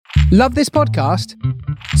Love this podcast?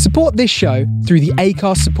 Support this show through the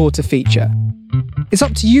Acast supporter feature. It's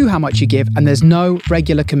up to you how much you give, and there's no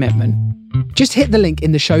regular commitment. Just hit the link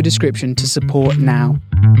in the show description to support now.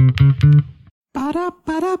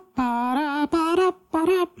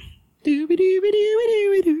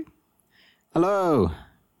 Hello,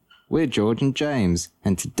 we're George and James,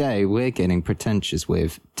 and today we're getting pretentious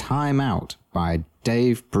with Time Out by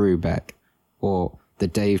Dave Brubeck, or the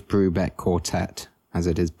Dave Brubeck Quartet, as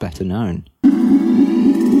it is better known.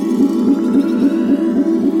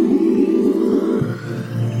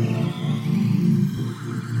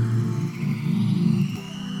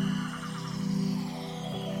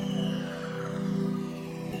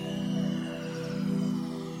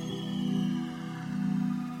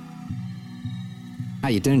 How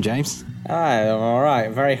you doing, James? Hi, I'm all right.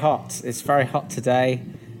 Very hot. It's very hot today.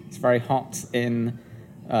 It's very hot in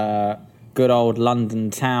good old London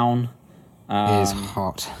town. It is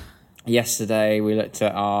hot. Yesterday, we looked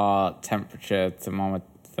at our temperature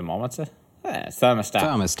thermostat.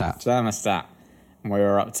 Thermostat. And we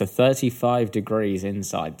were up to 35 degrees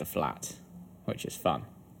inside the flat, which is fun.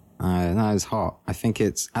 That is hot. I think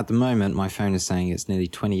it's, at the moment, my phone is saying it's nearly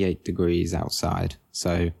 28 degrees outside.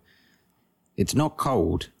 So it's not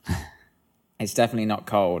cold. It's definitely not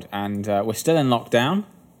cold. And we're still in lockdown.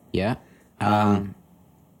 Yeah.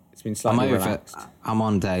 It's been slightly relaxed. I'm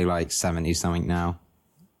on day like 70 something now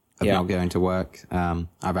of not going to work.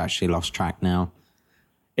 I've actually lost track now.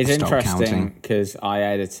 It's interesting because I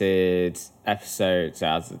edited episodes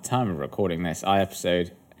at the time of recording this. I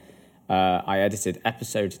edited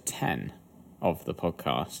episode 10 of the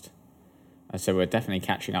podcast, so we're definitely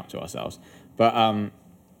catching up to ourselves. But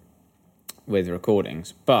with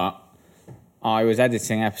recordings, but I was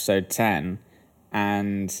editing episode 10,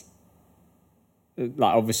 and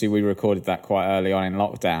like obviously we recorded that quite early on in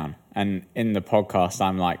lockdown, and in the podcast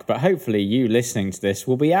I'm like, but hopefully you listening to this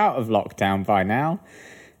will be out of lockdown by now,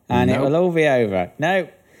 and it will all be over. No,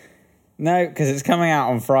 because it's coming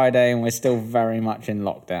out on Friday and we're still very much in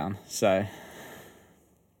lockdown. So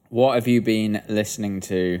what have you been listening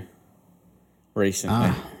to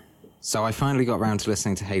recently? So I finally got around to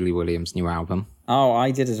listening to Hayley Williams' new album. Oh,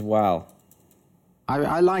 I did as well.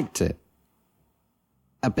 I liked it.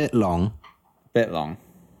 A bit long.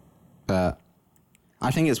 But I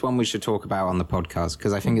think it's one we should talk about on the podcast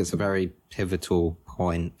because I think it's a very pivotal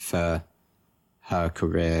point for her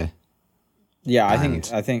career. Yeah, I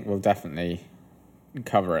think we'll definitely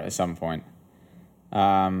cover it at some point.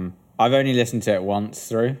 I've only listened to it once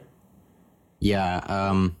through. Yeah,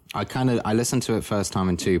 I listened to it first time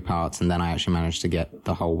in 2 parts, and then I actually managed to get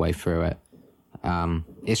the whole way through it.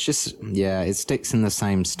 It's just, it sticks in the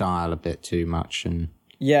same style a bit too much, and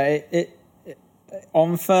it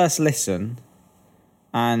on first listen,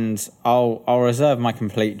 and I'll reserve my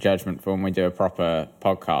complete judgment for when we do a proper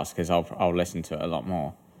podcast because I'll listen to it a lot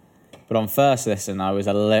more. But on first listen, I was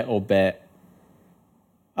a little bit,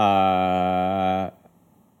 I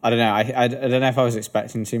don't know. I don't know if I was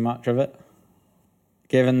expecting too much of it.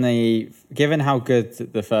 Given how good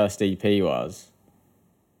the first EP was,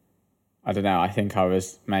 I don't know. I think I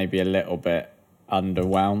was maybe a little bit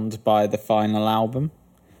underwhelmed by the final album.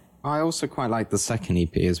 I also quite like the second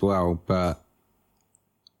EP as well, but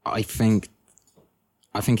I think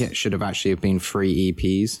it should have actually been 3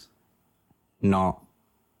 EPs, not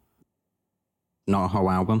a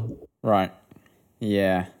whole album. Right.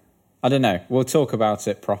 Yeah. I don't know. We'll talk about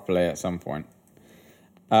it properly at some point.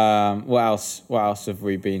 What else have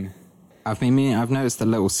we been? I've noticed that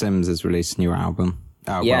Little Sims has released a new album.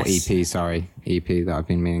 Yes. Well, EP that I've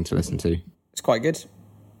been meaning to listen to. It's quite good.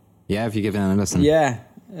 Yeah, have you given it a listen? Yeah,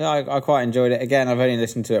 I quite enjoyed it. Again, I've only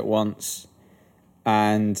listened to it once,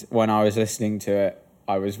 and when I was listening to it,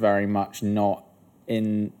 I was very much not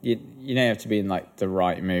in. You have to be in like the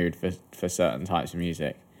right mood for certain types of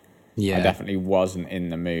music. Yeah, I definitely wasn't in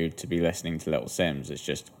the mood to be listening to Little Sims. It's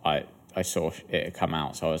just I saw it come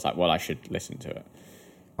out, so I was like, well, I should listen to it.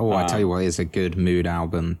 Oh, I tell you what is a good mood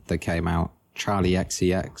album that came out. Charlie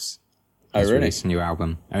XCX has released a new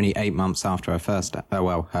album. Only 8 months after her first,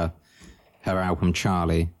 her album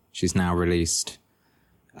Charlie, she's now released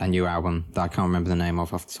a new album that I can't remember the name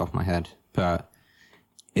of off the top of my head, but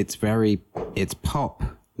it's pop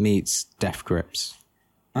meets Death Grips.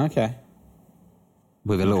 Okay.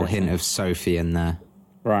 With a little hint of Sophie in there.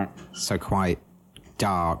 Right. So quite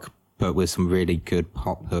dark, but with some really good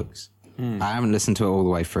pop hooks. I haven't listened to it all the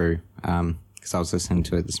way through, because I was listening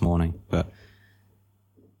to it this morning, but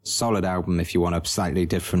solid album if you want a slightly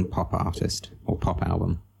different pop artist or pop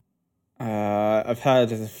album. I've heard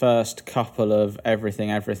the first couple of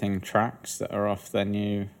Everything tracks that are off their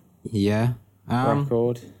new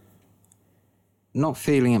record. Not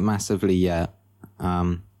feeling it massively yet.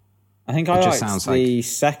 I think I liked the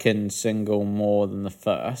second single more than the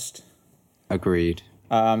first. Agreed.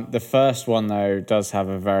 The first one, though, does have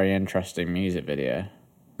a very interesting music video.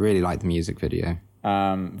 Really like the music video.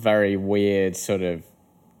 Very weird sort of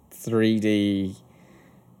 3D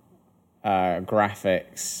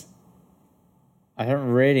graphics. I don't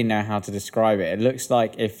really know how to describe it. It looks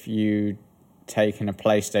like if you'd taken a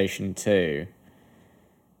PlayStation 2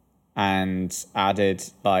 and added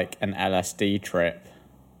like an LSD trip.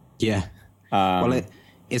 Yeah. Well,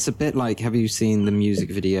 it's a bit like, have you seen the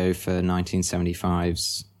music video for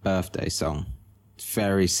 1975's Birthday Song? It's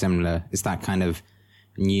very similar. It's that kind of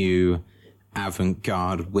new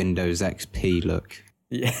avant-garde Windows XP look.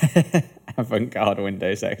 Yeah, avant-garde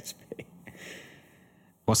Windows XP.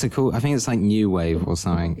 What's it called? I think it's like New Wave or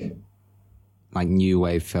something. Like New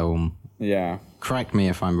Wave film. Yeah. Correct me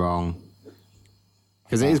if I'm wrong.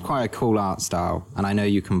 Because it is quite a cool art style. And I know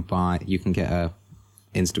you can get a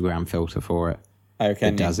Instagram filter for it. Okay.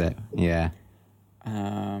 It does it, yeah.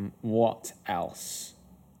 What else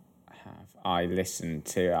have I listened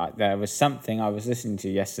to? There was something I was listening to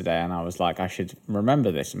yesterday and I was like, I should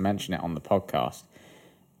remember this and mention it on the podcast.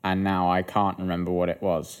 And now I can't remember what it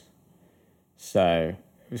was. So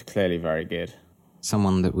it was clearly very good.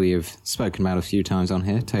 Someone that we have spoken about a few times on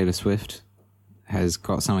here, Taylor Swift, has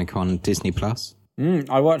got something on Disney Plus.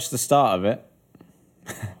 I watched the start of it.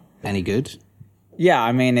 Any good? Yeah,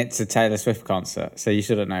 I mean, it's a Taylor Swift concert, so you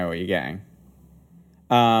shouldn't know what you're getting.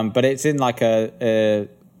 But it's in like a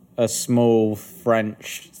small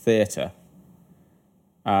French theatre.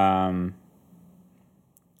 So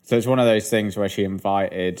it's one of those things where she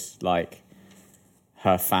invited like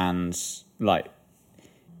her fans, like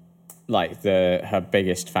her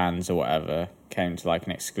biggest fans or whatever, came to like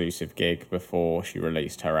an exclusive gig before she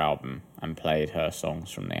released her album and played her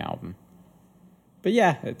songs from the album. But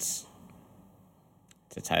yeah, it's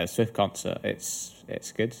a Taylor Swift concert. It's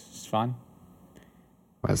good. It's fine.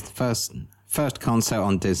 Well, it's the first concert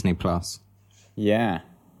on Disney Plus. Yeah,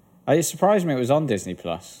 it surprised me it was on Disney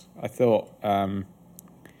Plus. I thought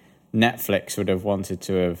Netflix would have wanted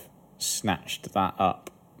to have snatched that up,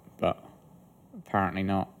 but apparently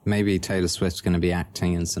not. Maybe Taylor Swift's going to be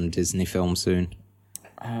acting in some Disney film soon.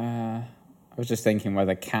 I was just thinking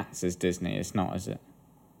whether Cats is Disney. It's not, is it?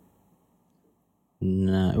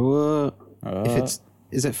 No.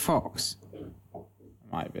 Is it Fox?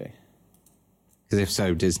 Might be. Because if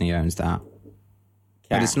so, Disney owns that. Cats.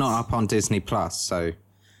 But it's not up on Disney Plus, so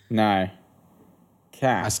no.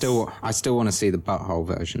 Cats. I still want to see the butthole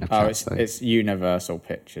version of Cats. It's Universal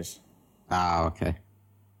Pictures. Ah, okay.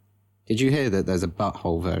 Did you hear that there's a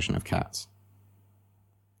butthole version of Cats?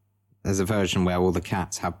 There's a version where all the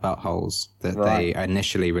cats have buttholes that they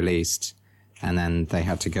initially released, and then they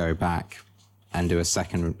had to go back and do a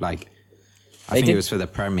second, like, I think it was for the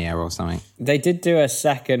premiere or something. They did do a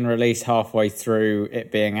second release halfway through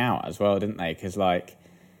it being out as well, didn't they? Because, like,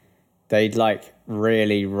 they'd, like,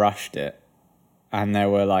 really rushed it, and there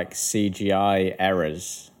were, like, CGI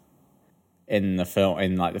errors in the film,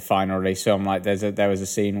 in, like, the final release film. Like, there was a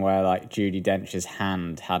scene where, like, Judi Dench's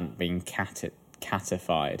hand hadn't been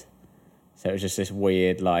catified. So it was just this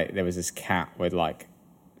weird, like, there was this cat with, like,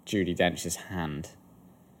 Judi Dench's hand.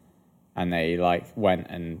 And they, like, went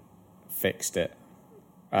and fixed it.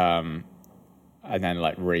 And then,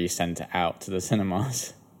 like, re-sent it out to the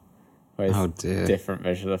cinemas with different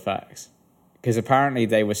visual effects. Because apparently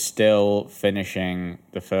they were still finishing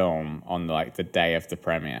the film on, like, the day of the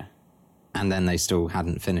premiere. And then they still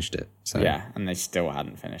hadn't finished it. So. Yeah, and they still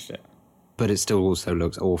hadn't finished it. But it still also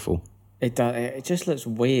looks awful. It does. It just looks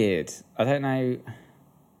weird. I don't know,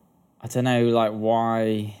 like,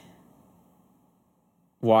 why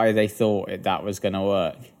they thought that was going to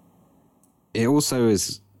work. It also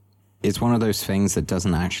is. It's one of those things that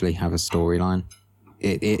doesn't actually have a storyline.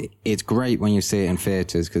 It's great when you see it in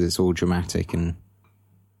theaters because it's all dramatic and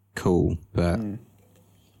cool, but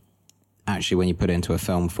actually, when you put it into a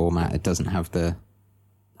film format, it doesn't have the.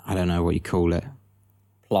 I don't know what you call it.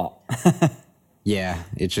 Plot. Yeah,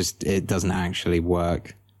 it doesn't actually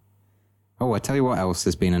work. Oh, I tell you what else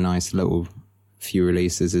has been a nice little few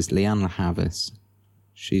releases is Lianne La Havas.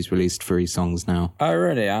 She's released 3 songs now. Oh,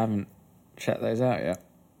 really? I haven't checked those out yet.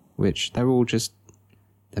 Which, they're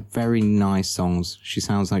very nice songs. She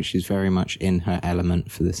sounds like she's very much in her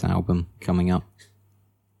element for this album coming up.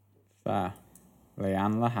 Fair.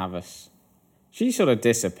 Lianne La Havas. She sort of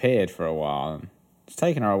disappeared for a while. And it's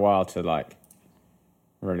taken her a while to, like,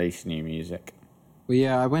 release new music. Well,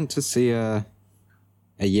 yeah, I went to see her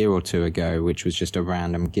a year or two ago, which was just a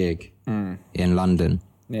random gig in London.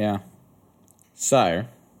 Yeah. So,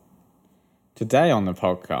 Today on the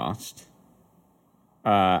podcast,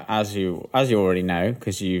 as you already know,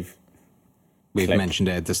 because we've mentioned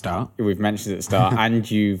it at the start. We've mentioned it at the start,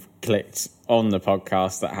 and you've clicked on the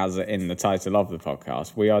podcast that has it in the title of the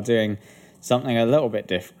podcast. We are doing something a little bit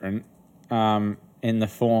different, in the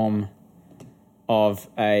form of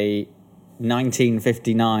a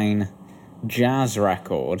 1959 jazz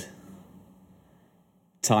record,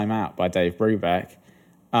 Time Out by Dave Brubeck.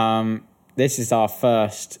 This is our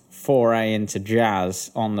first foray into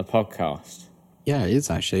jazz on the podcast. Yeah, it is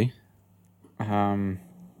actually.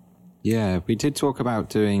 Yeah, we did talk about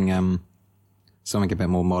doing something a bit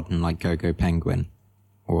more modern, like Go-Go Penguin,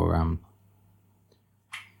 or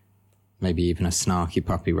maybe even a Snarky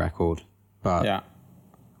Puppy record. But yeah,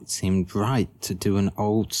 it seemed right to do an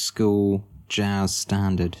old school jazz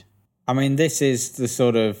standard. I mean, this is the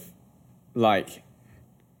sort of like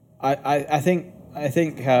I think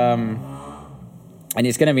and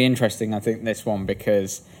it's going to be interesting, I think, this one,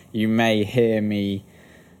 because you may hear me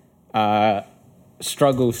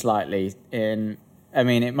struggle slightly in... I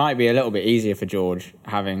mean, it might be a little bit easier for George,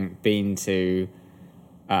 having been to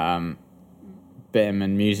BIM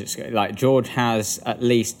and music school. Like, George has at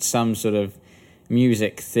least some sort of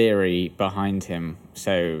music theory behind him.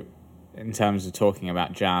 So, in terms of talking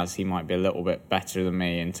about jazz, he might be a little bit better than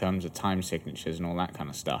me in terms of time signatures and all that kind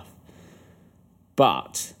of stuff.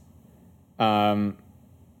 But...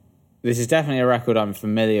 this is definitely a record I'm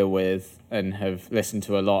familiar with and have listened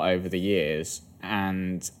to a lot over the years.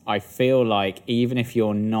 And I feel like even if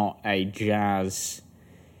you're not a jazz...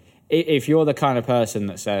 If you're the kind of person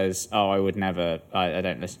that says, oh, I would never... I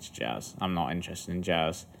don't listen to jazz. I'm not interested in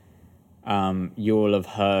jazz. You will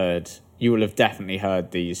have definitely heard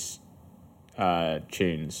these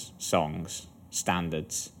tunes, songs,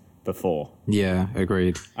 standards before. Yeah,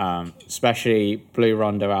 agreed. Especially Blue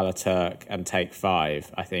Rondo, a la Turk, and Take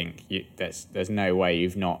 5. I think there's no way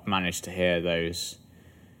you've not managed to hear those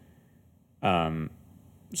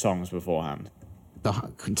songs beforehand.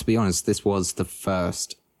 To be honest, this was the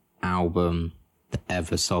first album that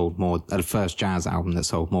ever sold more... the first jazz album that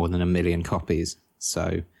sold more than 1 million copies.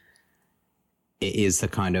 So it is the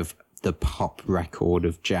kind of the pop record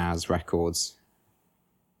of jazz records.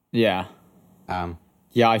 Yeah.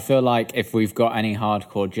 Yeah, I feel like if we've got any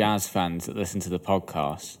hardcore jazz fans that listen to the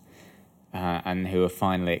podcast and who are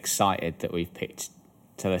finally excited that we've picked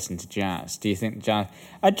to listen to jazz, do you think jazz...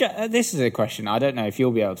 this is a question I don't know if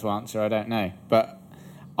you'll be able to answer, I don't know. But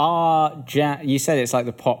you said it's like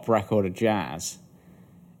the pop record of jazz.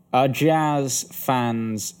 Are jazz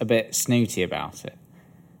fans a bit snooty about it?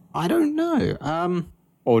 I don't know.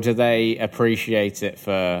 Or do they appreciate it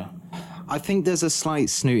for... I think there's a slight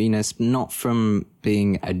snootiness, not from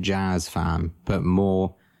being a jazz fan, but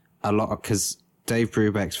more because Dave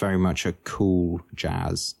Brubeck's very much a cool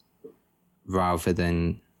jazz rather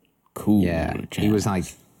than cool. Yeah, jazz. He was like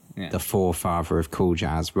the forefather of cool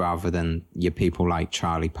jazz rather than your people like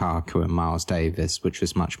Charlie Parker and Miles Davis, which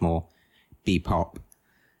was much more bebop.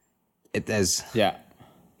 It's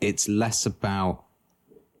less about.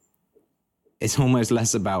 It's almost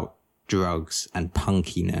less about drugs and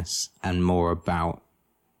punkiness and more about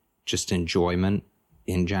just enjoyment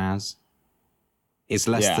in jazz. It's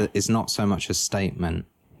less it's not so much a statement,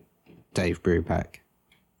 Dave Brubeck,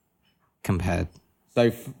 compared.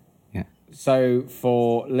 So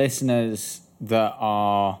for listeners that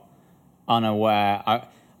are unaware,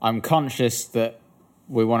 I'm conscious that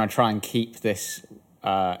we want to try and keep this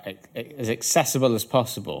as accessible as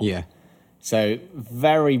possible. Yeah. So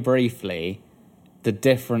very briefly, the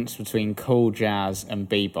difference between cool jazz and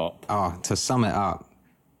bebop. To sum it up,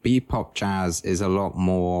 bebop jazz is a lot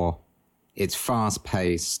more... It's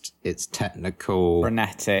fast-paced, it's technical.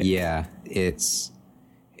 Frenetic. Yeah, it's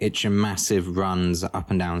your massive runs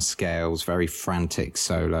up and down scales, very frantic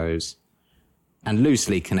solos. And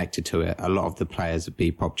loosely connected to it, a lot of the players of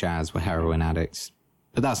bebop jazz were heroin addicts.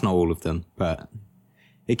 But that's not all of them, but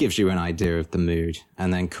it gives you an idea of the mood.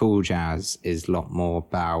 And then cool jazz is a lot more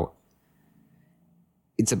about...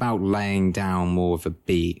 It's about laying down more of a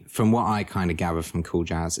beat. From what I kind of gather from cool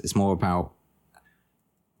jazz, it's more about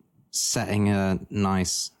setting a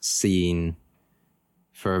nice scene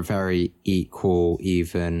for a very equal,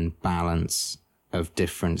 even balance of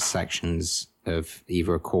different sections of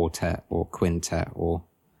either a quartet or quintet or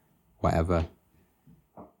whatever.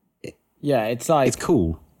 It's like... It's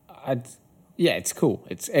cool. It's cool.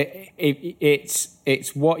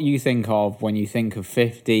 It's what you think of when you think of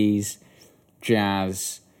 50s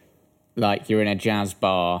jazz, like you're in a jazz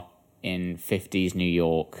bar in 50s New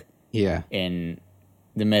York. Yeah. In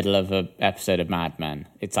the middle of an episode of Mad Men.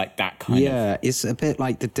 It's like that kind of... Yeah, it's a bit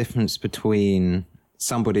like the difference between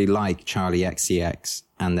somebody like Charlie XCX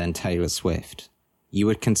and then Taylor Swift, you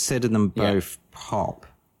would consider them both pop,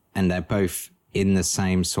 and they're both in the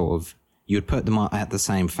same sort of, you'd put them at the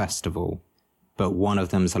same festival, but one of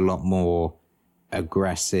them's a lot more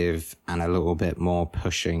aggressive and a little bit more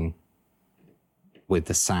pushing with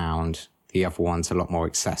the sound. The other one's a lot more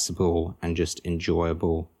accessible and just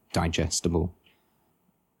enjoyable, digestible.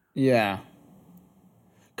 Yeah.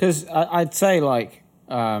 Because I'd say, like,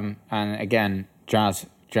 and again, jazz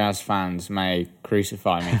fans may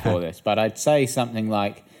crucify me for this, but I'd say something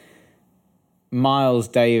like Miles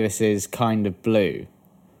Davis's Kind of Blue.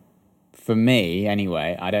 For me,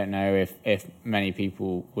 anyway, I don't know if many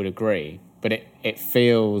people would agree, but it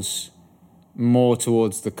feels more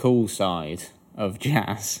towards the cool side of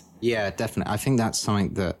jazz. Yeah, definitely. I think that's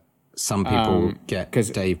something that some people get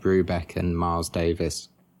Dave Brubeck and Miles Davis,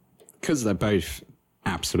 because they're both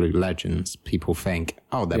absolute legends. People think,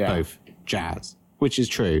 oh, they're both jazz, which is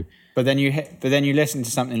true. But then you listen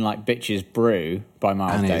to something like Bitches Brew by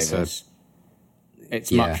Miles Davis.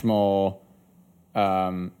 It's much more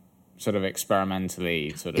sort of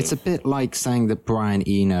experimentally sort of. It's a bit like saying that Brian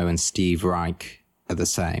Eno and Steve Reich are the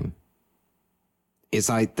same. It's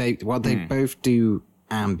like they both do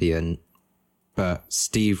ambient, but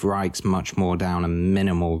Steve Reich's much more down a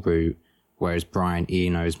minimal route, whereas Brian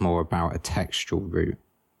Eno is more about a textural route.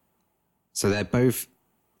 So they're both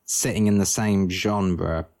sitting in the same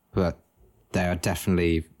genre, but they are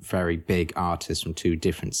definitely very big artists from two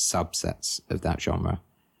different subsets of that genre.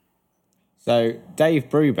 So Dave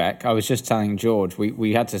Brubeck, I was just telling George,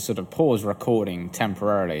 we had to sort of pause recording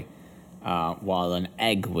temporarily while an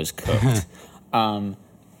egg was cooked. But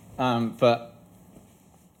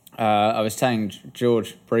I was telling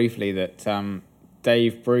George briefly that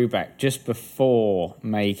Dave Brubeck, just before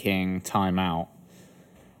making Time Out,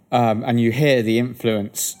 and you hear the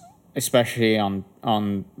influence, especially on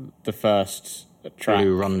the first track,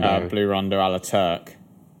 Blue Rondo a la Turk,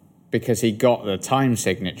 because he got the time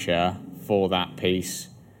signature for that piece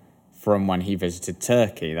from when he visited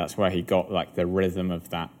Turkey. That's where he got like the rhythm of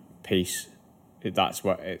that piece. That's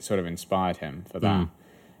what it sort of inspired him for that.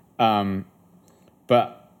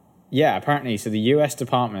 But yeah, apparently, so the US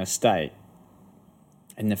Department of State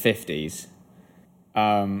in the 50s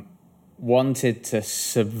wanted to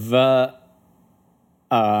subvert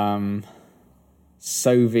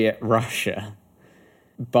Soviet Russia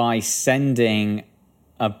by sending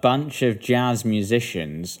a bunch of jazz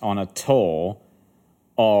musicians on a tour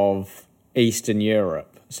of Eastern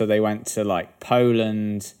Europe. So they went to like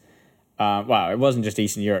Poland. It wasn't just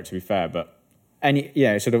Eastern Europe, to be fair, but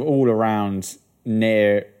sort of all around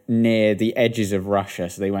near the edges of Russia.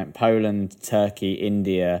 So they went Poland, Turkey,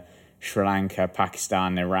 India, Sri Lanka,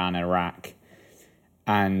 Pakistan, Iran, Iraq,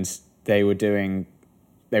 and they were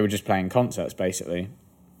just playing concerts basically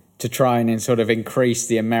to try and sort of increase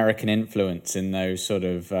the American influence in those sort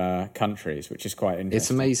of countries, which is quite interesting.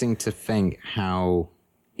 It's amazing to think how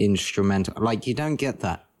instrumental, like you don't get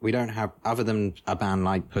that. We don't have, other than a band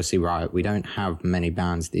like Pussy Riot, we don't have many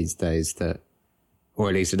bands these days that, or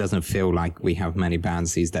at least it doesn't feel like we have many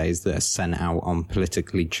bands these days that are sent out on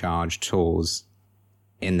politically charged tours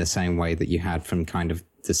in the same way that you had from kind of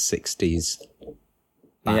the 60s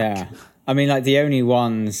back. Yeah. I mean, like the only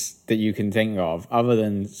ones that you can think of, other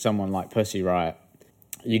than someone like Pussy Riot,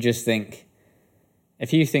 you just think,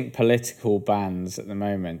 if you think political bands at the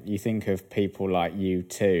moment, you think of people like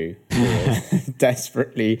U2 who are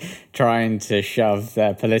desperately trying to shove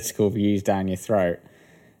their political views down your throat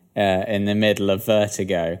in the middle of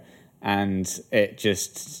Vertigo, and it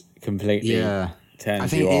just completely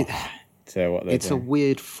turns you off to what they're doing. It's a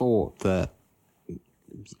weird thought that,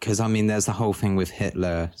 because I mean, there's the whole thing with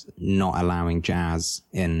Hitler not allowing jazz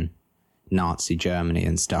in Nazi Germany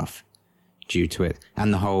and stuff due to it,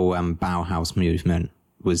 and the whole Bauhaus movement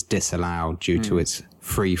was disallowed due to its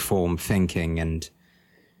free-form thinking and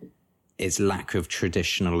its lack of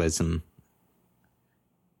traditionalism.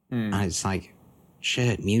 And it's like,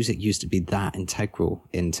 shit, music used to be that integral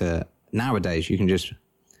into... Nowadays, you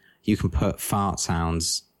can put fart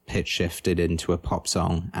sounds pitch shifted into a pop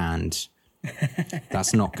song, and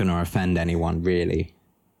that's not going to offend anyone, really.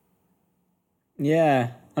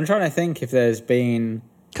 Yeah, I'm trying to think if there's been...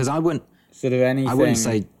 Because I wouldn't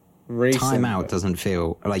say recent, Time Out doesn't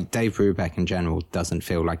feel... Like, Dave Brubeck in general doesn't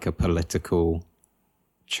feel like a political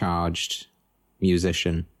charged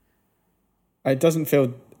musician. It doesn't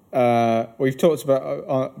feel... we've talked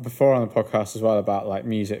about before on the podcast as well about like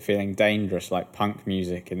music feeling dangerous, like punk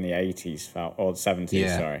music in the 80s felt, or the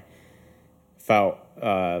 70s, felt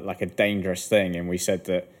like a dangerous thing. And we said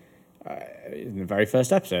that in the very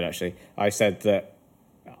first episode, actually, I said that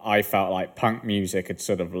I felt like punk music had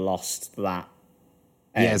sort of lost that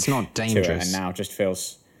edge. Yeah, it's not dangerous. To it, and now just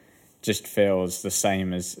feels the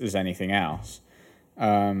same as anything else.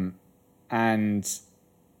 But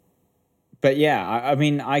yeah, I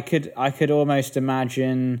mean, I could almost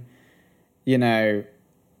imagine, you know,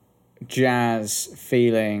 jazz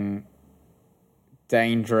feeling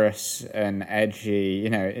dangerous and edgy. You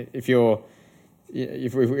know, if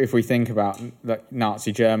we think about like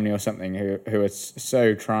Nazi Germany or something, who are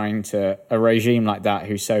so trying to, a regime like that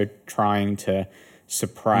who's so trying to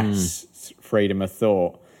suppress freedom of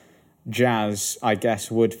thought, jazz, I guess,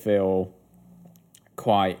 would feel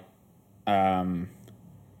quite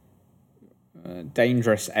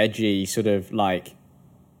dangerous, edgy, sort of like,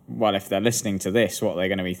 well, if they're listening to this, what are they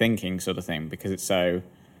going to be thinking, sort of thing, because it's so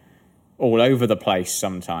all over the place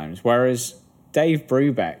sometimes. Whereas Dave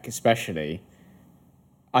Brubeck, especially,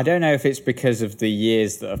 I don't know if it's because of the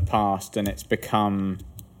years that have passed and it's become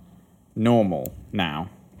normal now.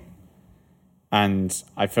 And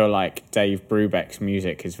I feel like Dave Brubeck's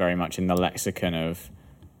music is very much in the lexicon of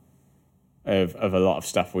a lot of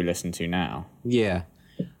stuff we listen to now. Yeah.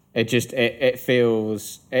 It just it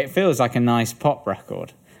feels like a nice pop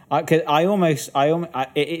record. It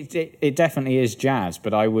definitely is jazz,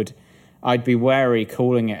 but I'd be wary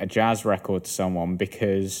calling it a jazz record to someone,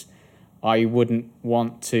 because I wouldn't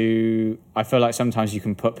want to. I feel like sometimes you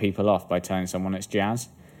can put people off by telling someone it's jazz.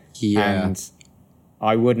 Yeah. And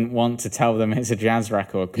I wouldn't want to tell them it's a jazz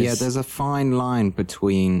record. Yeah, there's a fine line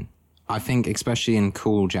between, I think, especially in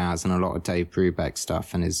cool jazz and a lot of Dave Brubeck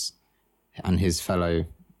stuff and his fellow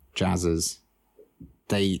jazzers,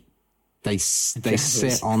 they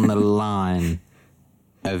sit on the line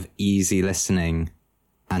of easy listening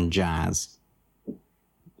and jazz.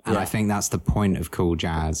 And I think that's the point of cool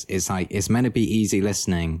jazz. It's like, it's meant to be easy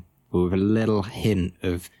listening, but with a little hint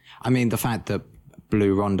of, I mean, the fact that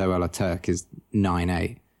Blue Rondo a la Turk is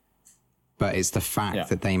 9/8, but it's the fact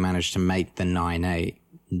that they managed to make the 9/8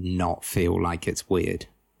 not feel like it's weird.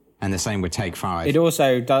 And the same with Take 5. It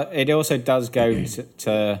also does go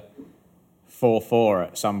to 4/4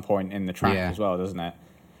 at some point in the track as well, doesn't it?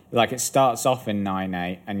 Like, it starts off in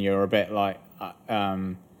 9/8, and you're a bit like,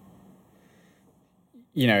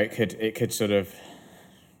 you know, it could sort of.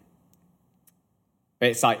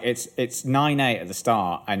 It's like it's 9/8 at the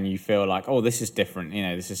start, and you feel like, oh, this is different. You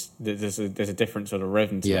know, there's a different sort of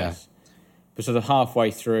rhythm to this. But sort of halfway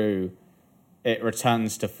through, it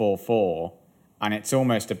returns to 4/4, and it's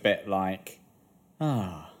almost a bit like,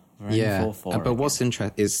 we're in 4/4. But what's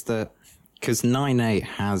interesting is that, because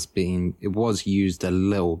 9/8 it was used a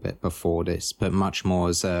little bit before this, but much more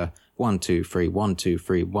as a 1 2 3 1 2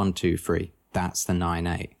 3 1 2 3. That's the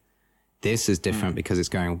 9/8. This is different because it's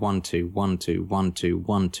going 1 2 1 2 1 2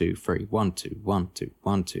 1 2 3 1 2 1 2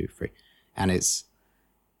 1 2 3, and it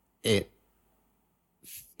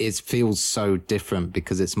feels so different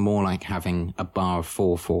because it's more like having a bar of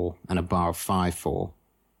 4/4 and a bar of 5/4,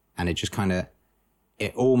 and it just kind of,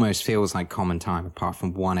 it almost feels like common time apart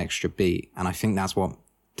from one extra beat. And I think that's what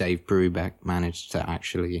Dave Brubeck managed to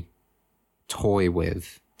actually toy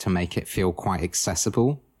with to make it feel quite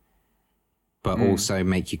accessible, but also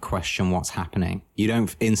make you question what's happening. You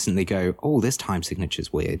don't instantly go, oh, this time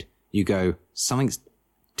signature's weird. You go, something's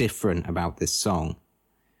different about this song.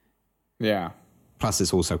 Yeah. Plus,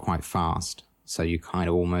 it's also quite fast, so you kind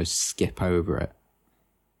of almost skip over it.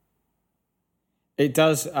 It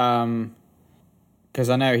does, because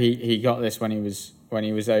I know he got this when he was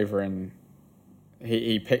over in.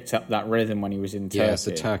 He picked up that rhythm when he was in Turkey. Yeah, it's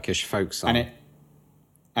a Turkish folk song,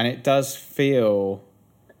 and it does feel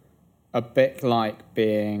a bit like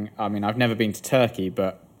being. I mean, I've never been to Turkey,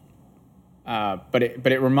 but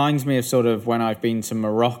it reminds me of sort of when I've been to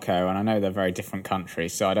Morocco, and I know they're very different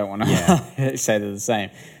countries, so I don't want to say they're the same.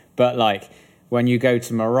 But like when you go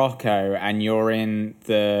to Morocco and you're in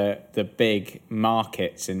the big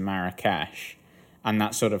markets in Marrakesh, and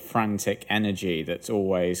that sort of frantic energy that's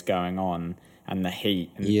always going on, and the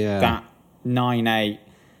heat, and that 9/8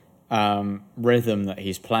 rhythm that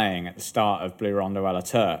he's playing at the start of Blue Rondo a la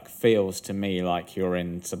Turk feels to me like you're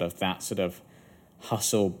in sort of that sort of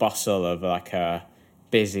hustle bustle of like a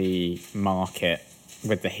busy market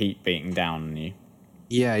with the heat beating down on you.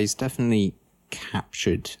 Yeah, he's definitely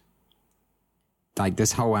captured, like,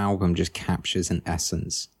 this whole album just captures an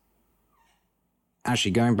essence.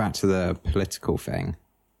 Actually, going back to the political thing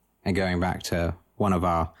and going back to one of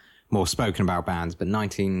our more spoken about bands, but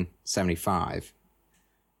 1975,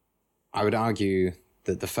 I would argue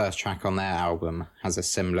that the first track on their album has a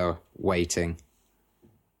similar weighting.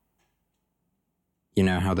 You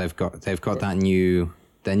know how they've got their new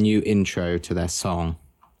intro to their song,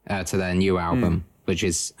 to their new album, which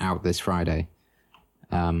is out this Friday,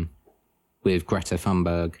 with Greta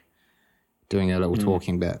Thunberg doing a little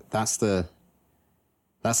talking bit. That's the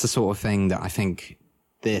sort of thing that I think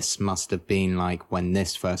this must have been like when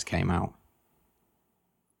this first came out.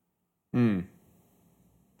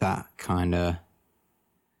 That kind of...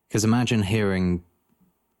 Because imagine hearing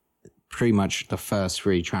pretty much the first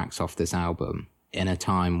 3 tracks off this album in a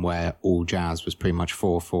time where all jazz was pretty much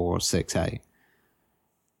 4/4 or 6/8.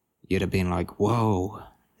 You'd have been like, whoa,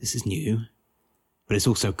 this is new, but it's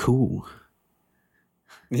also cool.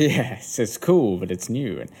 Yes, it's cool, but it's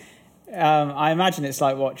new. And I imagine it's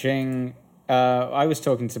like watching... I was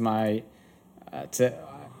talking to my...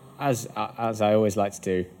 as I always like to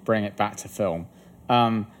do, bring it back to film.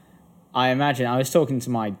 I imagine I was talking to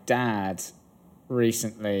my dad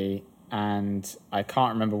recently, and I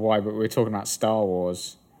can't remember why, but we were talking about Star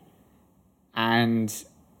Wars, and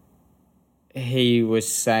he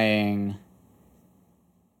was saying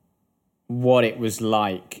what it was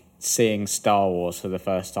like seeing Star Wars for the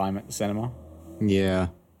first time at the cinema. Yeah.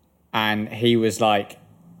 And he was like,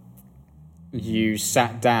 you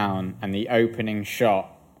sat down and the opening shot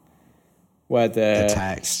where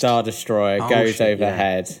the Star Destroyer goes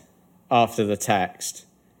overhead after the text,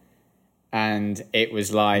 and it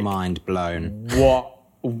was like... mind blown.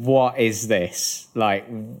 What is this? Like,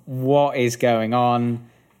 what is going on?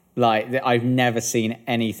 Like, I've never seen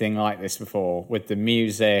anything like this before with the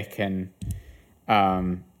music and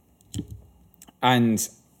I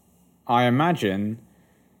imagine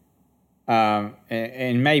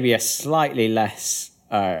in maybe a slightly less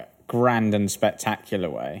grand and spectacular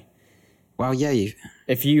way. Well, yeah.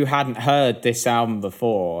 If you hadn't heard this album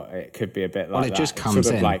before, it could be a bit like that. Well, it just comes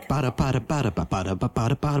sort of in, like, and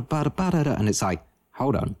it's like,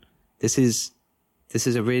 hold on, this is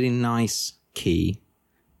a really nice key.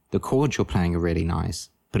 The chords you're playing are really nice,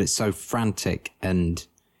 but it's so frantic and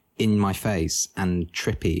in my face and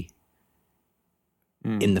trippy.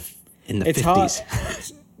 In the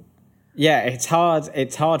 50s. Yeah, it's hard.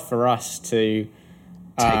 It's hard for us to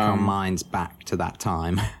take our minds back to that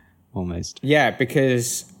time, almost. Yeah,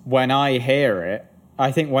 because when I hear it,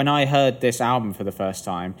 I think when I heard this album for the first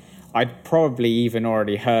time, I'd probably even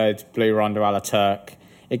already heard Blue Rondo a la Turk.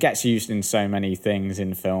 It gets used in so many things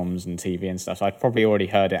in films and TV and stuff, so I'd probably already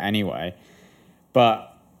heard it anyway.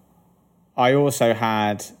 But I also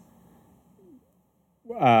had,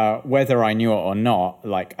 whether I knew it or not,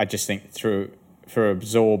 like, I just think through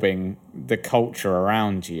absorbing the culture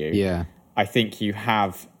around you, yeah, I think you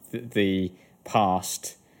have the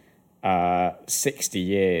past 60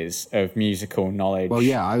 years of musical knowledge. Well,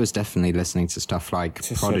 yeah, I was definitely listening to stuff like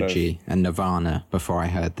Prodigy and Nirvana before I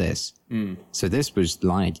heard this. So this was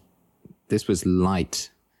light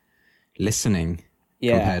listening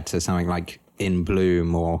compared to something like In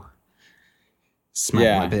Bloom or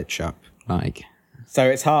Smack My Bitch Up. Like, so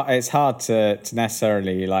it's hard to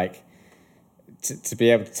necessarily like to be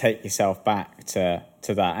able to take yourself back to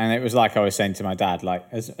that. And it was like I was saying to my dad, like,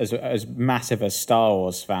 as massive a Star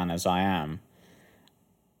Wars fan as I am,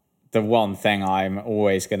 the one thing I'm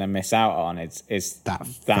always going to miss out on is that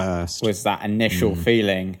first was that initial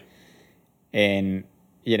feeling in,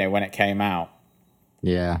 you know, when it came out.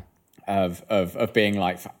 Yeah. Of being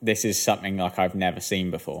like, this is something like I've never seen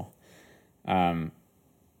before. So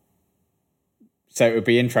it would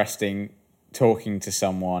be interesting talking to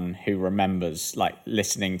someone who remembers like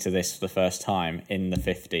listening to this for the first time in the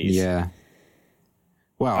 50s. Yeah.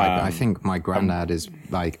 Well, I think my granddad is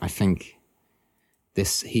like, I think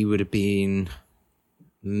he would have been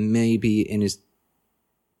maybe in his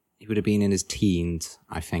teens,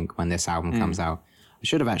 I think, when this album comes out. I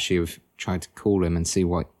should have actually tried to call him and see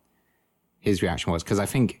what his reaction was, because I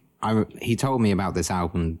think he told me about this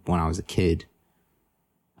album when I was a kid,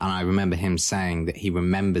 and I remember him saying that he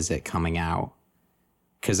remembers it coming out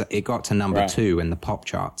because it got to number 2 in the pop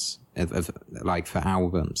charts of like for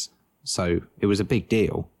albums, so it was a big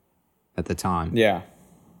deal at the time. Yeah,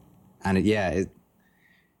 and it'd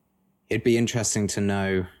be interesting to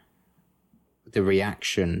know the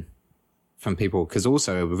reaction from people, because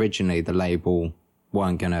also originally the label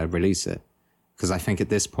weren't going to release it, because I think at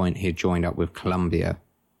this point he had joined up with Columbia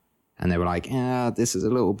and they were like, yeah, this is a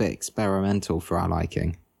little bit experimental for our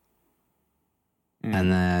liking.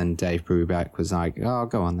 And then Dave Brubeck was like, oh,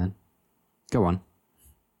 go on then. Go on.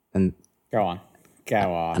 And Go on.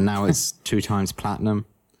 And now it's 2 times platinum.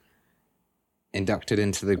 Inducted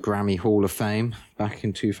into the Grammy Hall of Fame back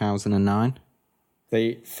in 2009.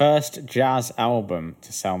 The first jazz album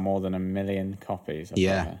to sell more than 1 million copies.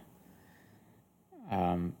 Yeah.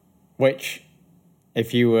 Which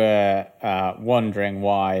if you were wondering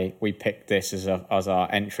why we picked this as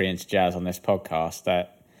our entry into jazz on this podcast,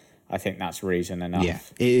 that I think that's reason enough. Yeah,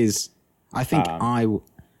 it is. I think I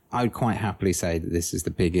would quite happily say that this is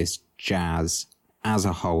the biggest jazz, as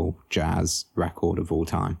a whole, jazz record of all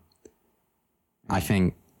time. I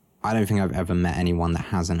don't think I've ever met anyone that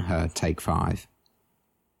hasn't heard Take 5.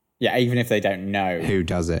 Yeah, even if they don't know who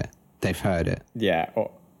does it, they've heard it. Yeah.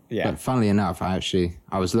 But funnily enough, I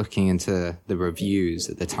was looking into the reviews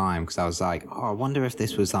at the time because I was like, oh, I wonder if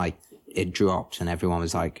this was like, it dropped and everyone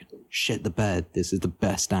was like, shit the bed, this is the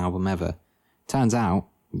best album ever. Turns out,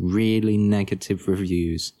 really negative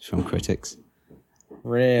reviews from critics.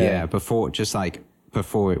 Really? Yeah, before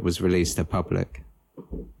it was released to public.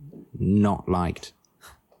 Not liked.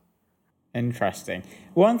 Interesting.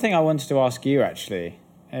 One thing I wanted to ask you actually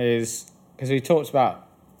is, because we talked about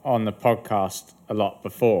on the podcast a lot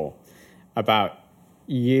before, about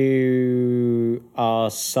you are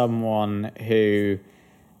someone who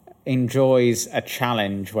enjoys a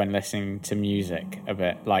challenge when listening to music a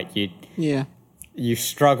bit. Like you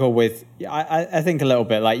struggle with, I think a little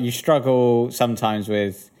bit, like you struggle sometimes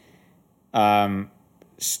with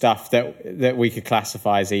stuff that we could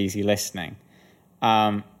classify as easy listening.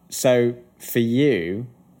 So for you,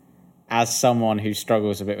 as someone who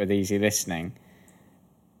struggles a bit with easy listening,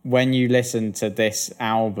 when you listen to this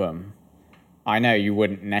album, I know you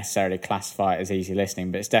wouldn't necessarily classify it as easy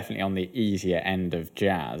listening, but it's definitely on the easier end of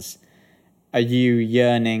jazz. Are you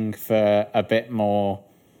yearning for a bit more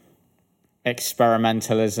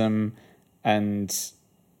experimentalism and,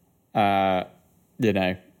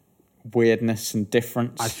 weirdness and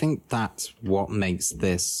difference? I think that's what makes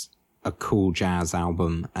this a cool jazz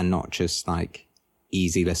album and not just like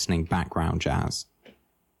easy listening background jazz.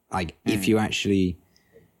 Like if you're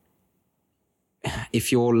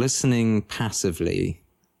listening passively,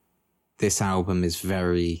 this album is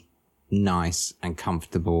very nice and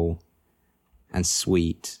comfortable and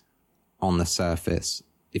sweet on the surface.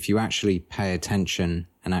 If you actually pay attention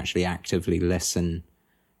and actually actively listen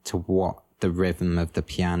to what the rhythm of the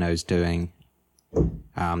piano's doing,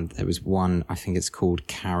 there was one, I think it's called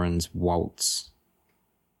Karen's Waltz.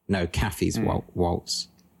 No, Kathy's Waltz.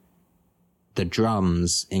 The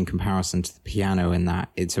drums, in comparison to the piano in that,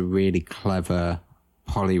 it's a really clever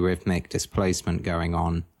polyrhythmic displacement going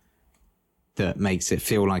on that makes it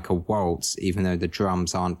feel like a waltz, even though the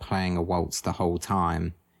drums aren't playing a waltz the whole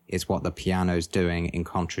time. It's what the piano's doing in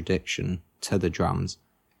contradiction to the drums.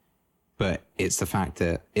 But it's the fact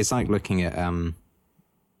that it's like looking at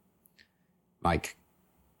like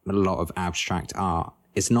a lot of abstract art.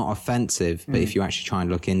 It's not offensive, but if you actually try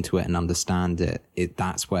and look into it and understand it,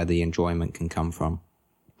 that's where the enjoyment can come from.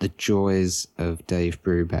 The joys of Dave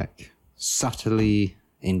Brubeck. Subtly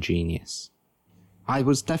ingenious. I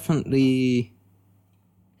was definitely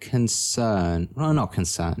concerned. Well, not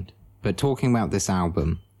concerned, but talking about this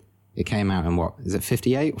album, it came out in what? Is it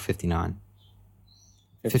 58 or 59?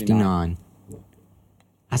 59.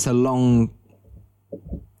 That's a long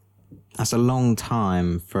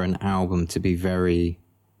time for an album to be very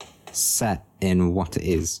set in what it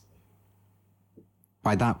is.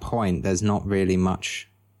 By that point, there's not really much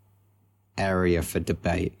area for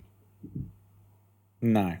debate.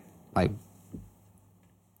 No. Like,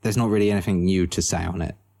 there's not really anything new to say on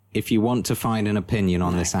it. If you want to find an opinion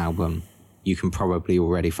on this album, you can probably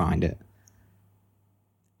already find it.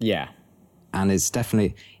 Yeah. And it's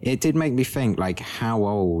definitely, it did make me think, like, how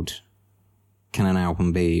old can an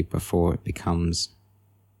album be before it becomes,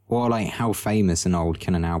 or like how famous and old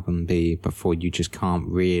can an album be before you just can't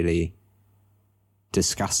really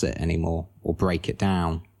discuss it anymore or break it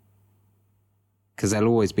down? Because there'll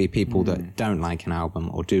always be people that don't like an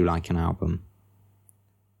album or do like an album.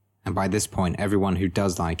 And by this point, everyone who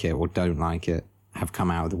does like it or don't like it have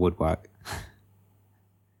come out of the woodwork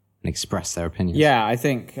and expressed their opinions. Yeah, I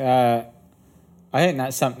think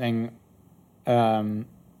that's something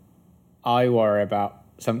I worry about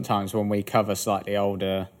sometimes when we cover slightly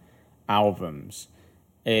older albums,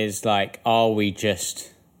 is like, are we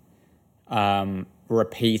just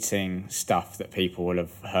repeating stuff that people will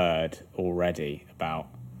have heard already about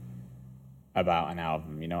an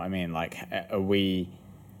album? You know what I mean? Like, are we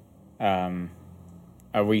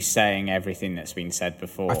saying everything that's been said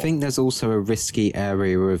before? I think there's also a risky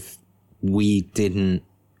area of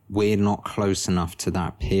we're not close enough to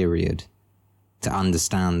that period to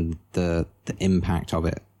understand the impact of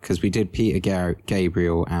it. Because we did Peter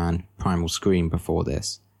Gabriel and Primal Scream before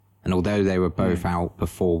this. And although they were both out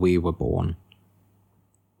before we were born,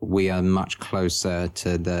 we are much closer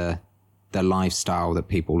to the lifestyle that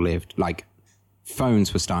people lived. Like,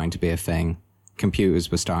 phones were starting to be a thing. Computers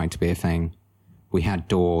were starting to be a thing. We had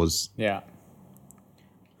Doors. Yeah.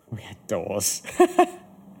 We had Doors.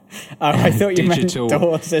 I thought you meant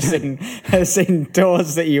Doors as in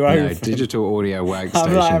doors that you open. No, digital audio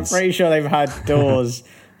workstations. I'm pretty sure they've had doors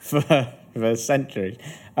for centuries.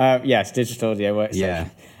 Yes, digital audio workstations. Yeah.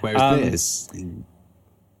 Whereas this,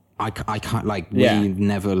 I can't, like, we've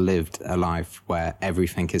never lived a life where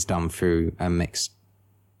everything is done through a mixed,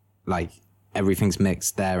 like, everything's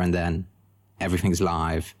mixed there and then, everything's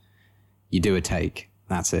live. You do a take,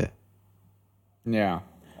 that's it. Yeah.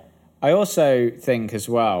 I also think as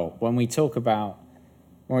well, when we've talked about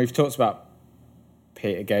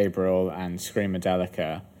Peter Gabriel and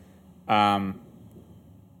Screamadelica,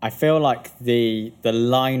 I feel like the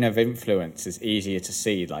line of influence is easier to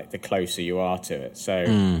see, like the closer you are to it.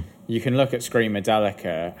 So you can look at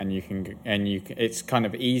Screamadelica and it's kind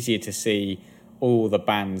of easier to see all the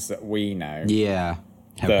bands that we know. Yeah,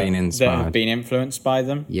 that have been influenced by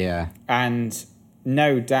them. Yeah. And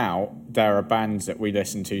no doubt there are bands that we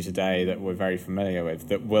listen to today that we're very familiar with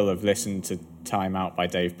that will have listened to Time Out by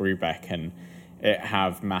Dave Brubeck and it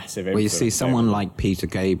have massive influence. Well, you see, someone like Peter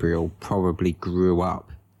Gabriel probably grew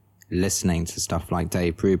up listening to stuff like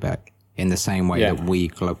Dave Brubeck in the same way that we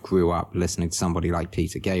grew up listening to somebody like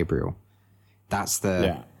Peter Gabriel. That's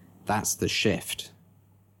the shift.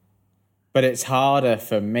 But it's harder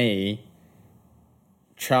for me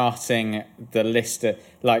charting the list of,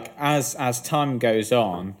 like, as time goes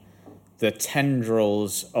on, the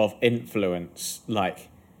tendrils of influence like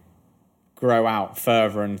grow out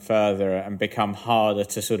further and further and become harder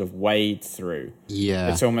to sort of wade through.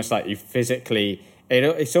 Yeah. It's almost like you physically,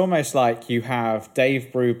 it's almost like you have Dave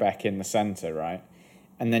Brubeck in the center, right?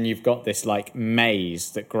 And then you've got this like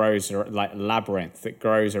maze that grows, like labyrinth that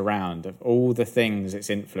grows around of all the things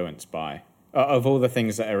it's influenced by. Of all the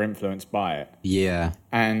things that are influenced by it. Yeah.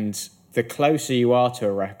 And the closer you are to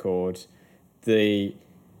a record, the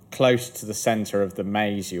closer to the centre of the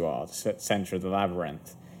maze you are, the centre of the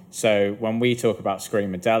labyrinth. So when we talk about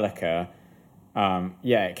Screamadelica,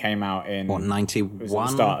 it came out in... What, 91? It was at the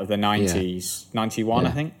start of the 90s. Yeah. 91, yeah.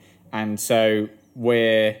 I think. And so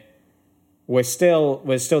we're still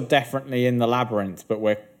definitely in the labyrinth, but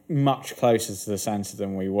we're much closer to the centre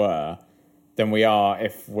than we are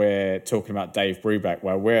if we're talking about Dave Brubeck,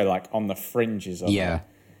 where we're like on the fringes of it.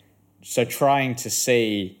 So trying to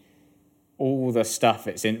see all the stuff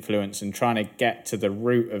it's influenced and trying to get to the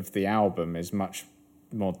root of the album is much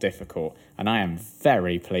more difficult. And I am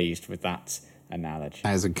very pleased with that analogy.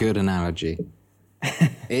 That is a good analogy.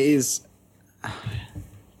 It is...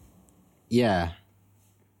 Yeah.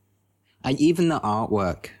 And even the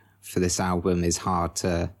artwork for this album is hard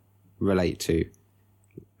to relate to.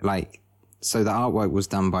 Like... So the artwork was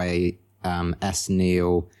done by S.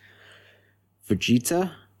 Neil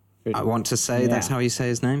Vegeta, I want to say. That's how you say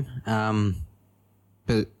his name.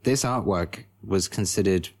 But this artwork was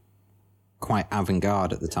considered quite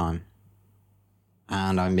avant-garde at the time.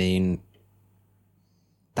 And I mean,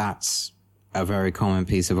 that's a very common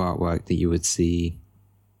piece of artwork that you would see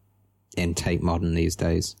in Tate Modern these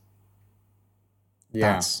days.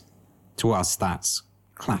 Yeah. To us, that's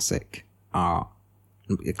classic art.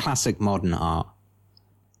 Classic modern art.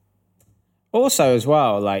 Also, as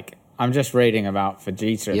well, like I'm just reading about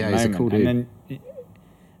Vegeta at the moment, he's a cool dude.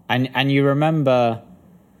 And you remember,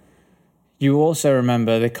 you also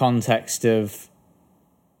remember the context of,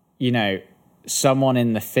 you know, someone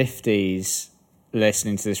in the 50s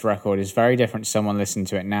listening to this record is very different to someone listening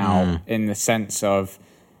to it now, in the sense of,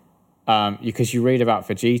 because you read about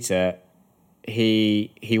Vegeta,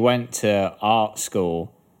 he went to art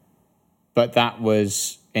school, but that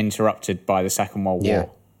was interrupted by the Second World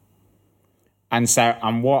War. And so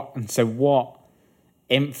what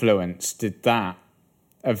influence did that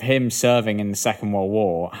of him serving in the Second World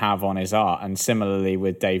War have on his art? And similarly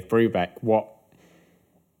with Dave Brubeck, what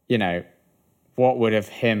would have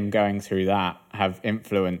him going through that have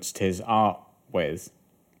influenced his art with?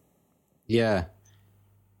 Yeah.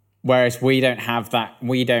 Whereas we don't have that.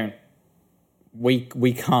 We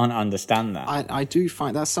can't understand that. I do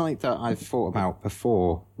find that's something that I've thought about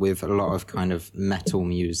before with a lot of kind of metal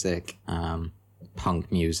music,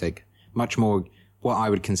 punk music, much more what I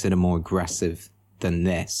would consider more aggressive than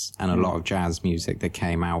this, and a lot of jazz music that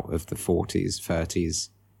came out of the 40s, 30s,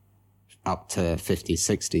 up to 50s,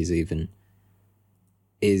 60s even,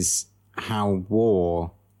 is how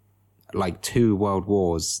war, like 2 world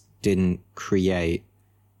wars, didn't create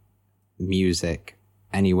music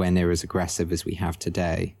anywhere near as aggressive as we have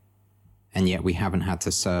today, and yet we haven't had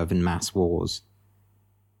to serve in mass wars.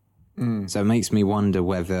 So it makes me wonder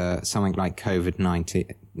whether something like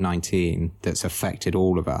COVID-19 that's affected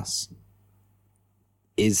all of us,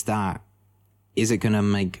 is that is it going to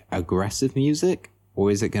make aggressive music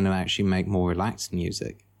or is it going to actually make more relaxed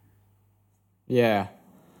music? Yeah.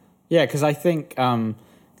 Yeah, because I think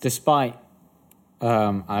despite,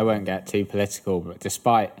 I won't get too political, but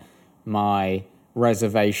despite my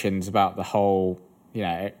reservations about the whole,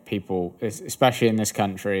 people, especially in this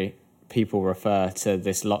country, people refer to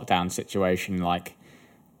this lockdown situation like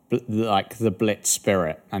the Blitz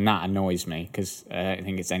spirit, and that annoys me because I don't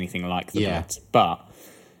think it's anything like the Blitz. But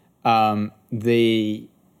it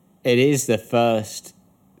is the first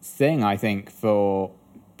thing, I think, for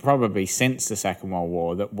probably since the Second World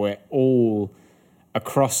War that we're all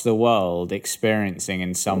across the world experiencing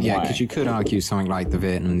in some way. Yeah, because you could argue something like the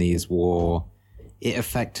Vietnamese War, it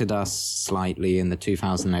affected us slightly in the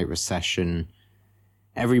 2008 recession.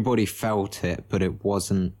 Everybody felt it, but it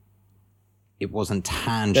wasn't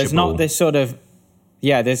tangible. There's not this sort of,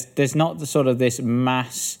 there's not the sort of this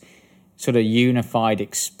mass sort of unified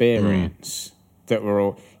experience that we're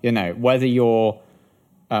all, whether you're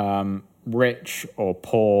rich or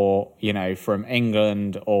poor, from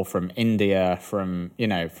England or from India, from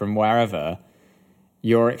wherever,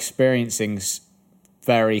 you're experiencing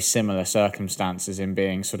very similar circumstances in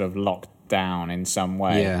being sort of locked down in some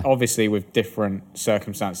way. Yeah. Obviously with different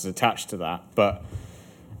circumstances attached to that, but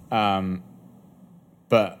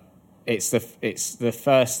it's the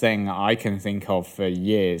first thing I can think of for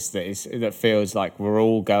years that feels like we're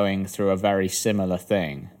all going through a very similar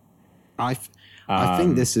thing. I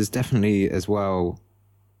think this is definitely as well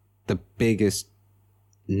the biggest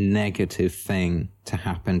negative thing to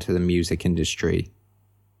happen to the music industry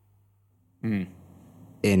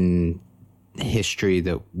in history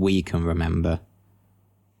that we can remember.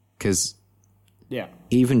 Because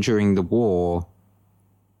even during the war,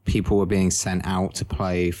 people were being sent out to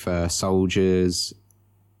play for soldiers.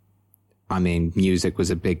 I mean, music was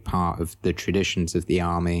a big part of the traditions of the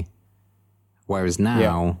army. Whereas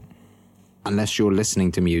now, unless you're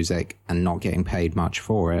listening to music and not getting paid much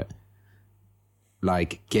for it,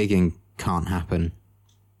 like, gigging can't happen.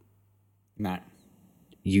 No.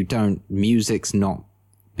 Music's not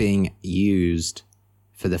being used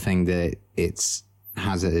for the thing that it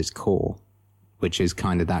has at its core, which is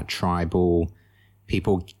kind of that tribal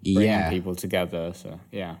people, bringing people together. So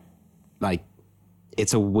like,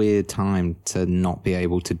 it's a weird time to not be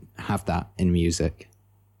able to have that in music.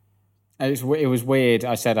 It was weird.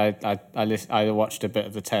 I said I watched a bit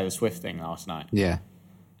of the Taylor Swift thing last night. Yeah,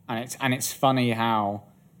 and it's funny how,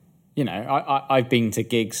 I've been to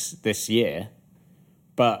gigs this year,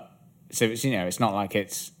 but so it's it's not like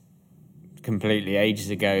it's completely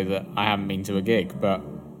ages ago that I haven't been to a gig, but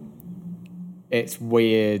it's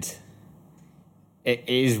weird. It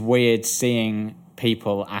is weird seeing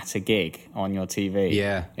people at a gig on your TV.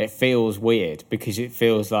 Yeah. It feels weird because it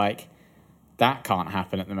feels like that can't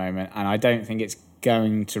happen at the moment, and I don't think it's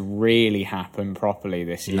going to really happen properly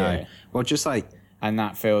this year. No. Well, just like... And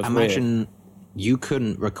that feels imagine weird. You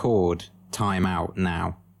couldn't record Time Out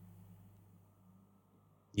now.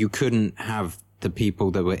 You couldn't have the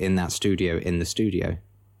people that were in that studio in the studio.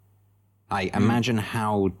 Imagine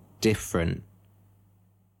how different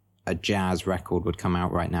a jazz record would come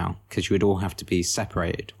out right now, because you would all have to be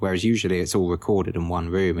separated, whereas usually it's all recorded in one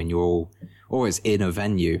room and you're all always in a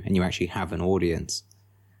venue and you actually have an audience.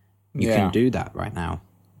 You can do that right now.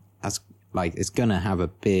 That's like, it's gonna have a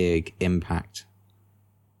big impact.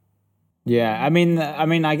 I mean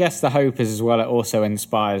I guess the hope is as well it also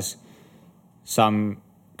inspires some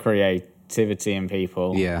creativity in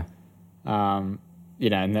people. And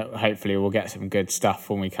that hopefully we'll get some good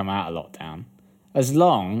stuff when we come out of lockdown. As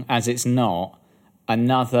long as it's not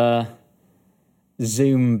another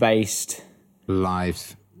Zoom-based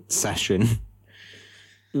live session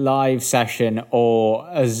or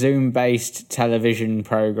a Zoom-based television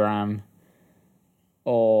program,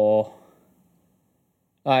 or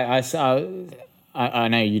I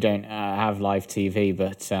know you don't have live TV,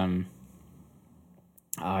 but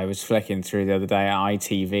I was flicking through the other day at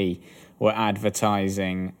ITV, were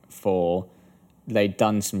advertising for... They'd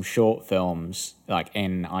done some short films like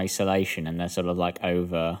in isolation, and they're sort of like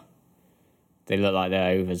over. They look like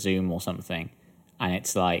they're over Zoom or something, and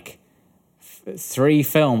it's like 3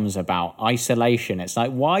 films about isolation. It's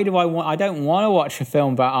like, why do I don't want to watch a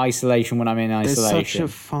film about isolation when I'm in isolation. There's such a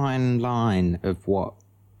fine line of what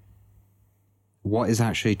is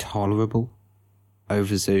actually tolerable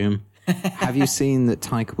over Zoom. Have you seen that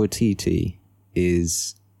Taika Waititi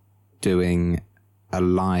is doing a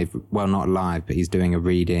live, well, not live, but he's doing a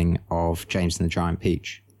reading of James and the Giant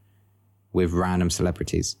Peach with random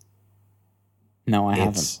celebrities? No, I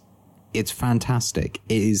haven't. It's fantastic.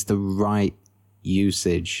 It is the right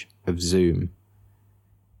usage of Zoom,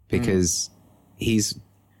 because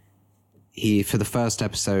he for the first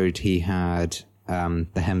episode he had the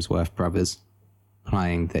Hemsworth brothers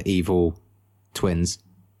playing the evil twins,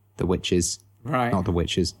 the witches, right? Not the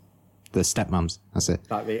witches, the stepmoms. That's it.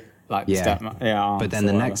 The stepmom. Yeah. But then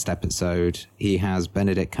the next episode he has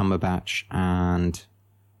Benedict Cumberbatch and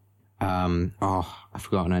I've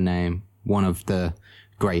forgotten her name. One of the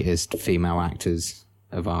greatest female actors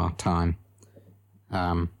of our time,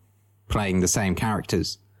 playing the same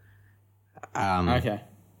characters. Okay.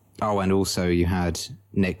 Oh, and also you had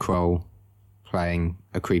Nick Kroll playing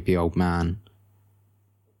a creepy old man.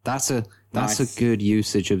 That's a good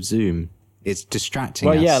usage of Zoom. It's distracting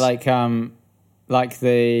us. Well, yeah, like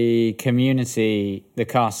the Community, the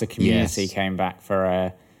cast of Community came back for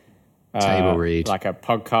a table read, like a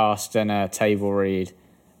podcast and a table read,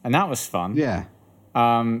 and that was fun. Yeah.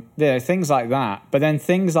 Things like that. But then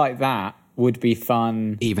things like that would be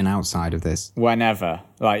fun even outside of this. Whenever,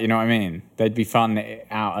 like, you know what I mean? They'd be fun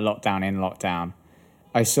out of lockdown, in lockdown.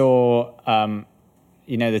 I saw, the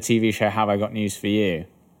TV show Have I Got News for You?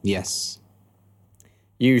 Yes.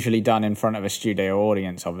 Usually done in front of a studio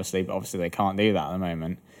audience, obviously, but obviously they can't do that at the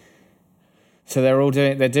moment. So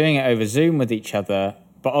they're doing it over Zoom with each other,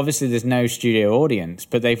 but obviously there's no studio audience,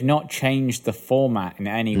 but they've not changed the format in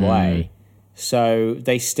any way. So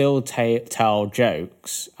they still tell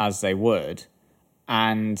jokes as they would,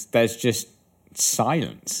 and there's just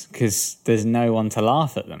silence because there's no one to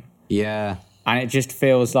laugh at them. Yeah. And it just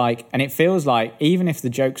feels like, even if the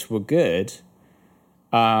jokes were good,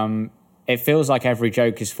 it feels like every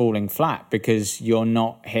joke is falling flat because you're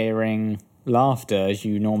not hearing laughter as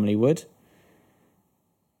you normally would,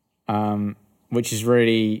 which is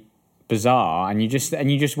really bizarre. And you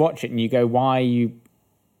just watch it and you go,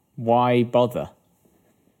 why bother?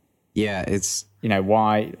 Yeah, it's...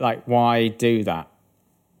 why do that?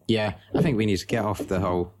 Yeah, I think we need to get off the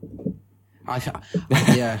whole...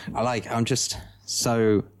 I'm just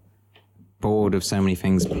so bored of so many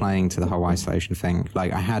things playing to the whole isolation thing.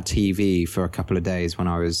 Like, I had TV for a couple of days when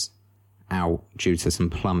I was out due to some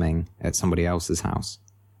plumbing at somebody else's house.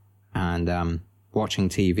 And watching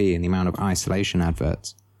TV and the amount of isolation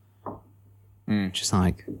adverts. Just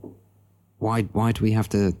like, why do we have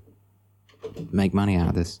to make money out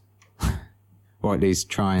of this? Or at least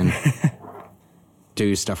try and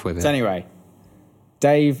do stuff with it. So anyway,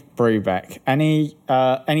 Dave Brubeck,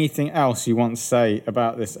 anything else you want to say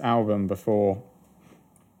about this album before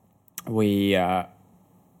we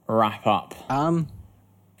wrap up? I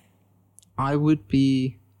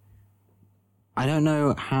don't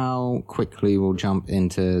know how quickly we'll jump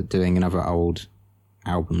into doing another old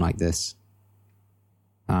album like this.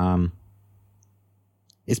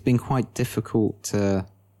 It's been quite difficult to...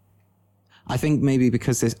 I think maybe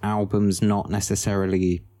because this album's not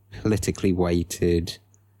necessarily politically weighted,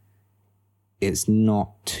 it's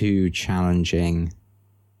not too challenging.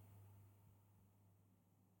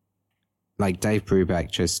 Like Dave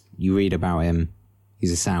Brubeck, you read about him,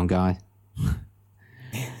 he's a sound guy.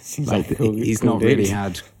 Seems like he's not really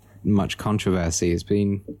had much controversy.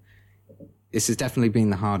 This has definitely been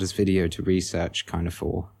the hardest video to research kind of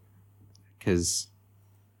for, because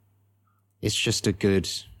it's just a good,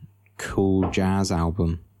 cool jazz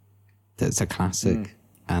album that's a classic,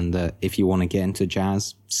 and that if you want to get into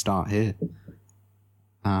jazz, start here.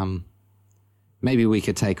 Maybe we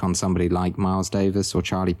could take on somebody like Miles Davis or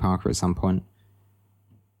Charlie Parker at some point.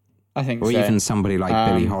 I think or so. Even somebody like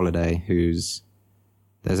Billie Holiday, there's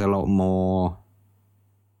a lot more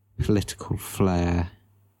political flair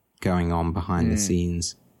going on behind the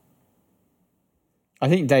scenes. I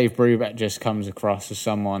think Dave Brubeck just comes across as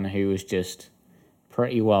someone who was just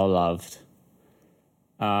pretty well loved.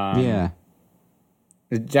 Yeah.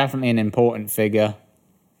 Definitely an important figure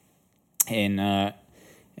in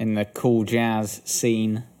the cool jazz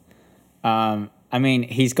scene. I mean,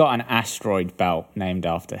 he's got an asteroid belt named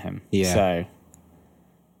after him. Yeah. So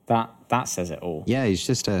that says it all. Yeah, he's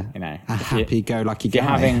just a happy-go-lucky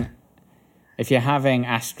guy. If you're having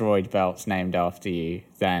asteroid belts named after you,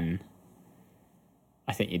 then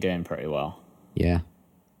I think you're doing pretty well. Yeah.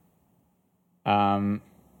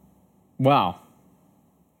 Well,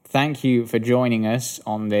 thank you for joining us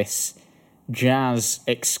on this jazz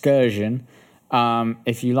excursion.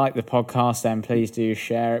 If you like the podcast, then please do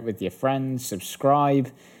share it with your friends,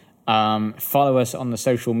 subscribe, follow us on the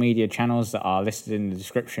social media channels that are listed in the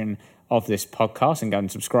description of this podcast, and go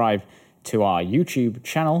and subscribe to our YouTube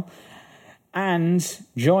channel. And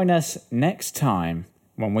join us next time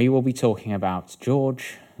when we will be talking about,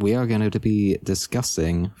 George. We are going to be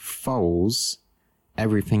discussing Foals,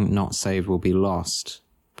 Everything Not Saved Will Be Lost,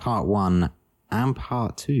 Part 1 and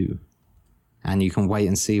Part 2. And you can wait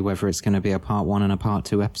and see whether it's going to be a part 1 and a part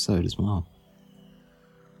 2 episode as well.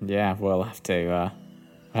 Yeah, we'll have to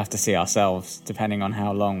see ourselves, depending on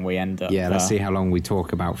how long we end up. Yeah, let's see how long we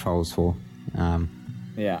talk about Foals for.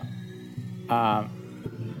 Yeah.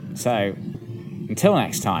 So, until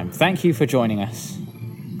next time, thank you for joining us.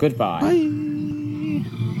 Goodbye.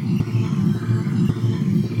 Bye.